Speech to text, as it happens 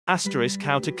Asterisk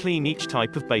how to clean each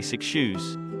type of basic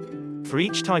shoes. For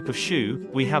each type of shoe,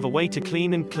 we have a way to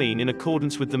clean in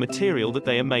accordance with the material that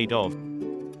they are made of.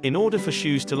 In order for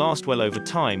shoes to last well over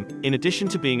time, in addition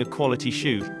to being a quality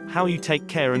shoe, how you take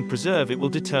care and preserve it will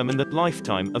determine the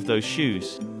lifetime of those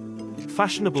shoes.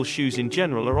 Fashionable shoes in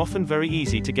general are often very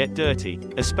easy to get dirty,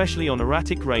 especially on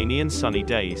erratic rainy and sunny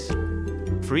days.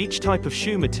 For each type of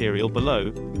shoe material below,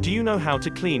 do you know how to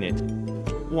clean it?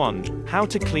 1. How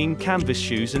to clean canvas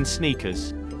shoes and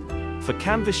sneakers. For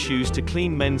canvas shoes to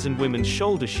clean men's and women's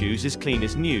shoulder shoes as clean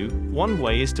as new, one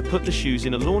way is to put the shoes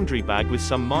in a laundry bag with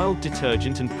some mild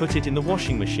detergent and put it in the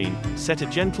washing machine. Set a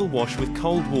gentle wash with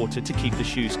cold water to keep the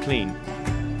shoes clean.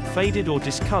 Faded or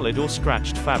discolored or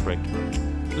scratched fabric.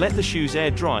 Let the shoes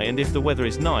air dry, and if the weather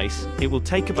is nice, it will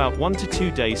take about 1 to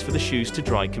 2 days for the shoes to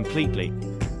dry completely.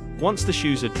 Once the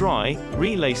shoes are dry,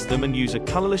 relace them and use a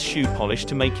colorless shoe polish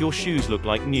to make your shoes look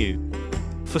like new.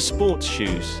 For sports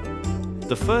shoes,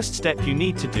 the first step you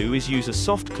need to do is use a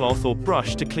soft cloth or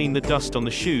brush to clean the dust on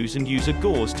the shoes and use a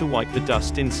gauze to wipe the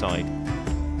dust inside.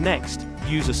 Next,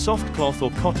 use a soft cloth or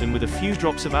cotton with a few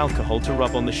drops of alcohol to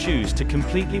rub on the shoes to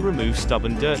completely remove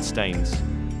stubborn dirt stains.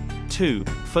 2.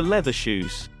 For leather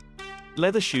shoes.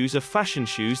 Leather shoes are fashion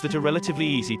shoes that are relatively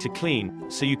easy to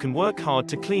clean, so you can work hard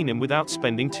to clean them without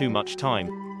spending too much time.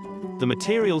 The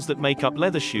materials that make up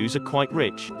leather shoes are quite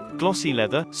rich: glossy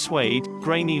leather, suede,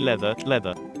 grainy leather,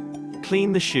 leather.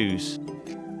 Clean the shoes.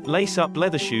 Lace up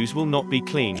leather shoes will not be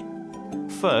clean.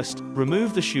 First,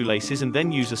 remove the shoelaces and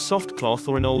then use a soft cloth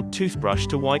or an old toothbrush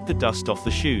to wipe the dust off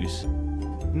the shoes.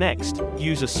 Next,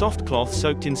 use a soft cloth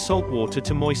soaked in salt water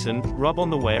to moisten, rub on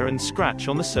the wear and scratch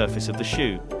on the surface of the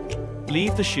shoe.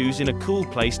 Leave the shoes in a cool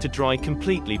place to dry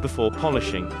completely before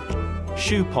polishing.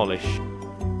 Shoe polish.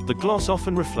 The gloss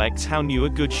often reflects how new a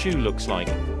good shoe looks like.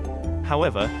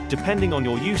 However, depending on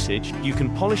your usage, you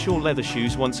can polish your leather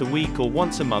shoes once a week or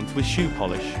once a month with shoe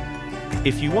polish.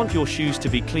 If you want your shoes to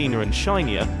be cleaner and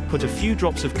shinier, put a few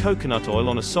drops of coconut oil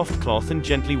on a soft cloth and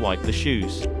gently wipe the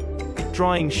shoes.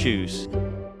 Drying shoes.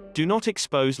 Do not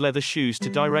expose leather shoes to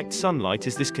direct sunlight,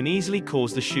 as this can easily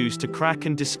cause the shoes to crack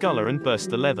and discolor and burst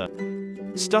the leather.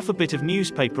 Stuff a bit of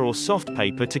newspaper or soft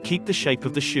paper to keep the shape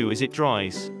of the shoe as it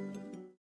dries.